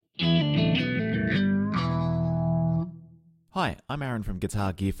Hi, I'm Aaron from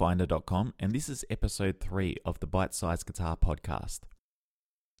GuitarGearFinder.com, and this is episode 3 of the Bite Size Guitar Podcast.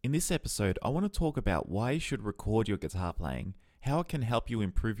 In this episode, I want to talk about why you should record your guitar playing, how it can help you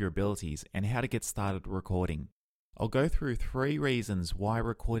improve your abilities, and how to get started recording. I'll go through 3 reasons why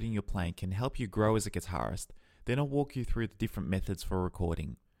recording your playing can help you grow as a guitarist, then I'll walk you through the different methods for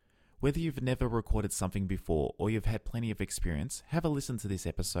recording. Whether you've never recorded something before or you've had plenty of experience, have a listen to this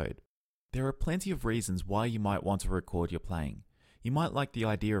episode. There are plenty of reasons why you might want to record your playing. You might like the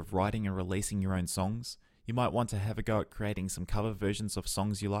idea of writing and releasing your own songs. You might want to have a go at creating some cover versions of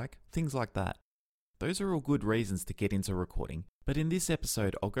songs you like, things like that. Those are all good reasons to get into recording, but in this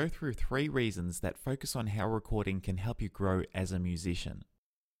episode I'll go through 3 reasons that focus on how recording can help you grow as a musician.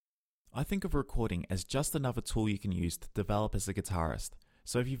 I think of recording as just another tool you can use to develop as a guitarist,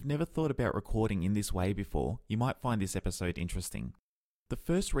 so if you've never thought about recording in this way before, you might find this episode interesting. The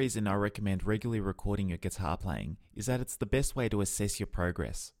first reason I recommend regularly recording your guitar playing is that it's the best way to assess your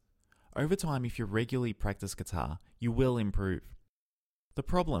progress. Over time, if you regularly practice guitar, you will improve. The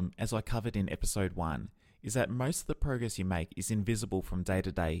problem, as I covered in episode 1, is that most of the progress you make is invisible from day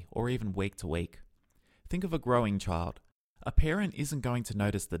to day or even week to week. Think of a growing child. A parent isn't going to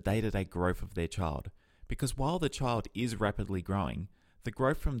notice the day-to-day growth of their child, because while the child is rapidly growing, the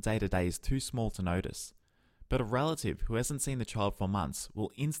growth from day to day is too small to notice. But a relative who hasn't seen the child for months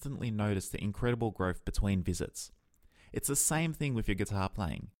will instantly notice the incredible growth between visits. It's the same thing with your guitar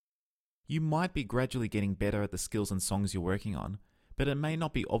playing. You might be gradually getting better at the skills and songs you're working on, but it may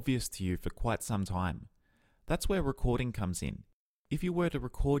not be obvious to you for quite some time. That's where recording comes in. If you were to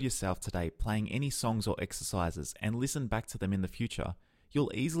record yourself today playing any songs or exercises and listen back to them in the future,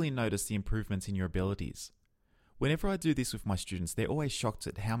 you'll easily notice the improvements in your abilities. Whenever I do this with my students, they're always shocked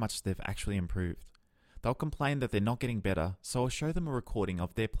at how much they've actually improved. They'll complain that they're not getting better, so I'll show them a recording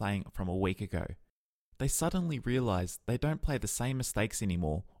of their playing from a week ago. They suddenly realize they don't play the same mistakes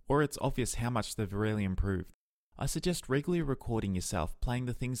anymore, or it's obvious how much they've really improved. I suggest regularly recording yourself playing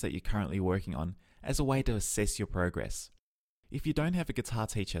the things that you're currently working on as a way to assess your progress. If you don't have a guitar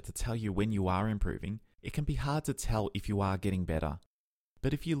teacher to tell you when you are improving, it can be hard to tell if you are getting better.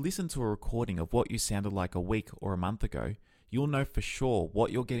 But if you listen to a recording of what you sounded like a week or a month ago, you'll know for sure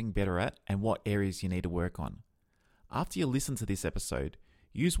what you're getting better at and what areas you need to work on. After you listen to this episode,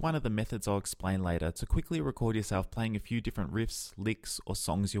 use one of the methods I'll explain later to quickly record yourself playing a few different riffs, licks, or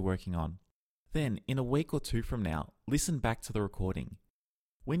songs you're working on. Then, in a week or 2 from now, listen back to the recording.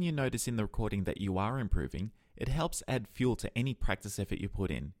 When you notice in the recording that you are improving, it helps add fuel to any practice effort you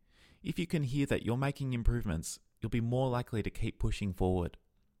put in. If you can hear that you're making improvements, you'll be more likely to keep pushing forward.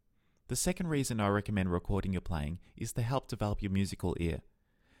 The second reason I recommend recording your playing is to help develop your musical ear.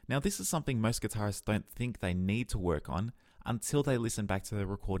 Now, this is something most guitarists don't think they need to work on until they listen back to the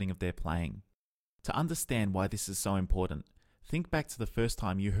recording of their playing. To understand why this is so important, think back to the first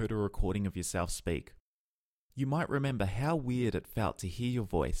time you heard a recording of yourself speak. You might remember how weird it felt to hear your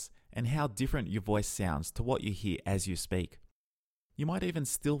voice and how different your voice sounds to what you hear as you speak. You might even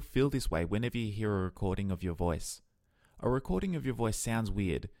still feel this way whenever you hear a recording of your voice. A recording of your voice sounds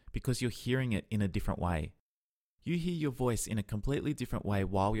weird because you're hearing it in a different way. You hear your voice in a completely different way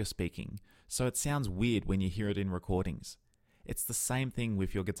while you're speaking, so it sounds weird when you hear it in recordings. It's the same thing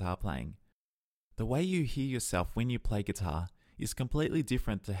with your guitar playing. The way you hear yourself when you play guitar is completely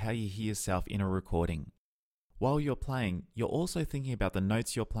different to how you hear yourself in a recording. While you're playing, you're also thinking about the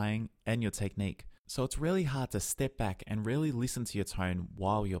notes you're playing and your technique, so it's really hard to step back and really listen to your tone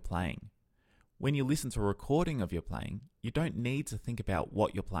while you're playing. When you listen to a recording of your playing, you don't need to think about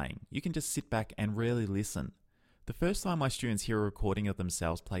what you're playing. You can just sit back and really listen. The first time my students hear a recording of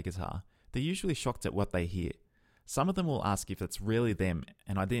themselves play guitar, they're usually shocked at what they hear. Some of them will ask if it's really them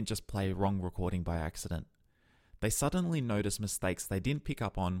and I didn't just play a wrong recording by accident. They suddenly notice mistakes they didn't pick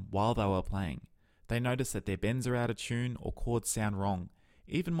up on while they were playing. They notice that their bends are out of tune or chords sound wrong.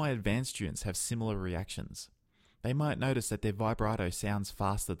 Even my advanced students have similar reactions. They might notice that their vibrato sounds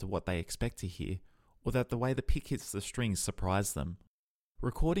faster to what they expect to hear, or that the way the pick hits the strings surprised them.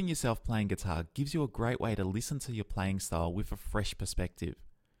 Recording yourself playing guitar gives you a great way to listen to your playing style with a fresh perspective.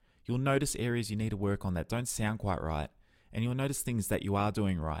 You'll notice areas you need to work on that don't sound quite right, and you'll notice things that you are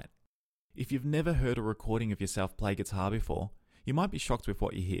doing right. If you've never heard a recording of yourself play guitar before, you might be shocked with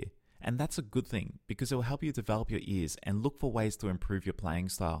what you hear, and that's a good thing because it will help you develop your ears and look for ways to improve your playing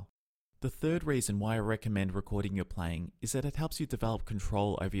style. The third reason why I recommend recording your playing is that it helps you develop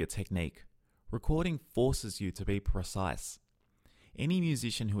control over your technique. Recording forces you to be precise. Any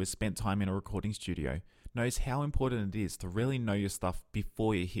musician who has spent time in a recording studio knows how important it is to really know your stuff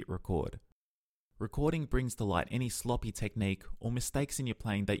before you hit record. Recording brings to light any sloppy technique or mistakes in your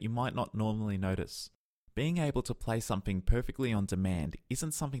playing that you might not normally notice. Being able to play something perfectly on demand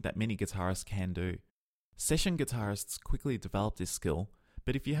isn't something that many guitarists can do. Session guitarists quickly develop this skill,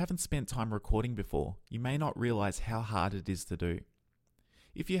 but if you haven't spent time recording before, you may not realize how hard it is to do.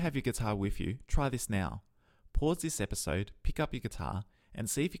 If you have your guitar with you, try this now. Pause this episode, pick up your guitar, and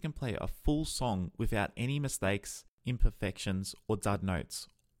see if you can play a full song without any mistakes, imperfections, or dud notes,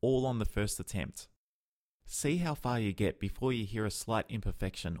 all on the first attempt. See how far you get before you hear a slight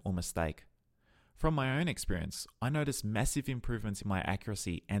imperfection or mistake. From my own experience, I noticed massive improvements in my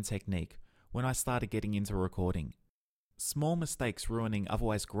accuracy and technique when I started getting into recording. Small mistakes ruining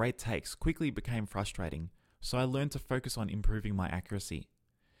otherwise great takes quickly became frustrating, so I learned to focus on improving my accuracy.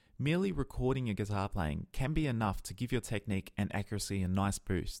 Merely recording your guitar playing can be enough to give your technique and accuracy a nice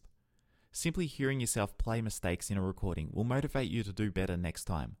boost. Simply hearing yourself play mistakes in a recording will motivate you to do better next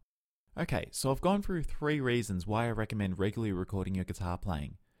time. Okay, so I've gone through 3 reasons why I recommend regularly recording your guitar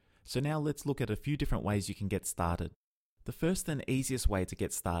playing. So now let's look at a few different ways you can get started. The first and easiest way to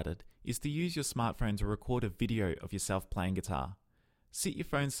get started is to use your smartphone to record a video of yourself playing guitar. Sit your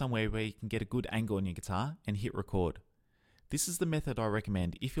phone somewhere where you can get a good angle on your guitar and hit record. This is the method I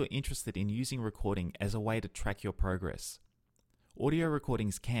recommend if you're interested in using recording as a way to track your progress. Audio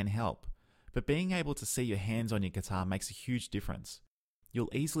recordings can help, but being able to see your hands on your guitar makes a huge difference. You'll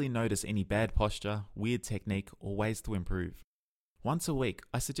easily notice any bad posture, weird technique, or ways to improve. Once a week,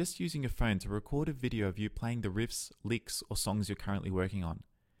 I suggest using your phone to record a video of you playing the riffs, licks, or songs you're currently working on.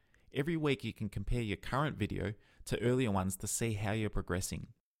 Every week you can compare your current video to earlier ones to see how you're progressing.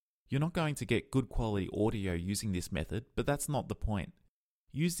 You're not going to get good quality audio using this method, but that's not the point.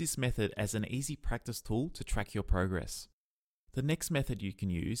 Use this method as an easy practice tool to track your progress. The next method you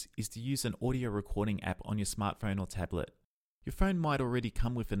can use is to use an audio recording app on your smartphone or tablet. Your phone might already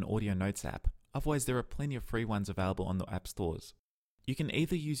come with an audio notes app, otherwise there are plenty of free ones available on the app stores. You can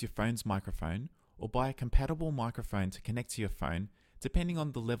either use your phone's microphone or buy a compatible microphone to connect to your phone, depending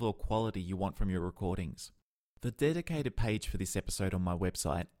on the level of quality you want from your recordings. The dedicated page for this episode on my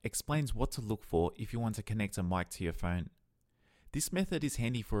website explains what to look for if you want to connect a mic to your phone. This method is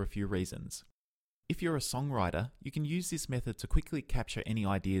handy for a few reasons. If you're a songwriter, you can use this method to quickly capture any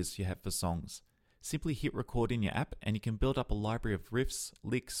ideas you have for songs. Simply hit record in your app and you can build up a library of riffs,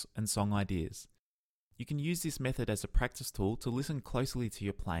 licks, and song ideas. You can use this method as a practice tool to listen closely to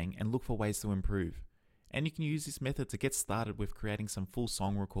your playing and look for ways to improve. And you can use this method to get started with creating some full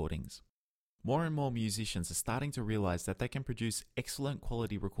song recordings. More and more musicians are starting to realize that they can produce excellent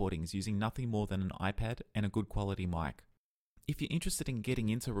quality recordings using nothing more than an iPad and a good quality mic. If you're interested in getting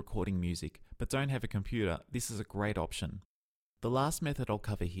into recording music but don't have a computer, this is a great option. The last method I'll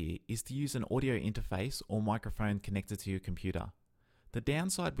cover here is to use an audio interface or microphone connected to your computer. The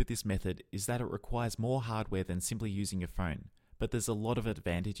downside with this method is that it requires more hardware than simply using your phone, but there's a lot of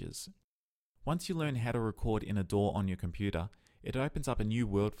advantages. Once you learn how to record in a DAW on your computer, it opens up a new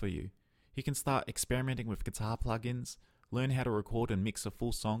world for you. You can start experimenting with guitar plugins, learn how to record and mix a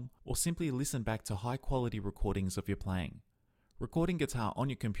full song, or simply listen back to high-quality recordings of your playing. Recording guitar on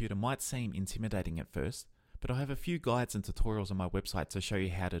your computer might seem intimidating at first, but I have a few guides and tutorials on my website to show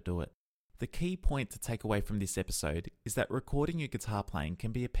you how to do it. The key point to take away from this episode is that recording your guitar playing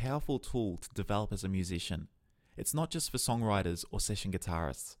can be a powerful tool to develop as a musician. It's not just for songwriters or session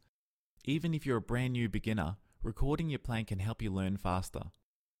guitarists. Even if you're a brand new beginner, recording your playing can help you learn faster.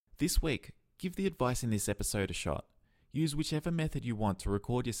 This week, give the advice in this episode a shot. Use whichever method you want to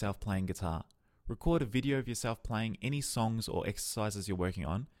record yourself playing guitar. Record a video of yourself playing any songs or exercises you're working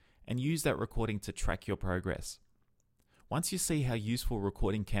on, and use that recording to track your progress. Once you see how useful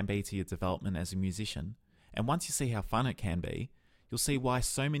recording can be to your development as a musician, and once you see how fun it can be, you'll see why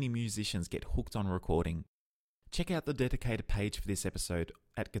so many musicians get hooked on recording. Check out the dedicated page for this episode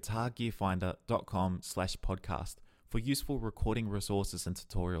at guitargearfinder.com/podcast for useful recording resources and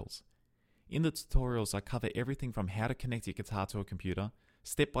tutorials. In the tutorials, I cover everything from how to connect your guitar to a computer,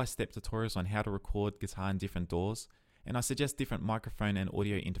 step-by-step tutorials on how to record guitar in different DAWs, and I suggest different microphone and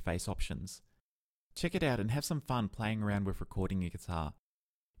audio interface options. Check it out and have some fun playing around with recording your guitar.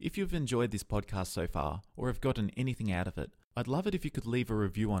 If you've enjoyed this podcast so far, or have gotten anything out of it, I'd love it if you could leave a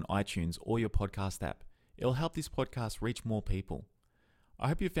review on iTunes or your podcast app. It'll help this podcast reach more people. I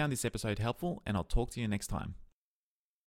hope you found this episode helpful, and I'll talk to you next time.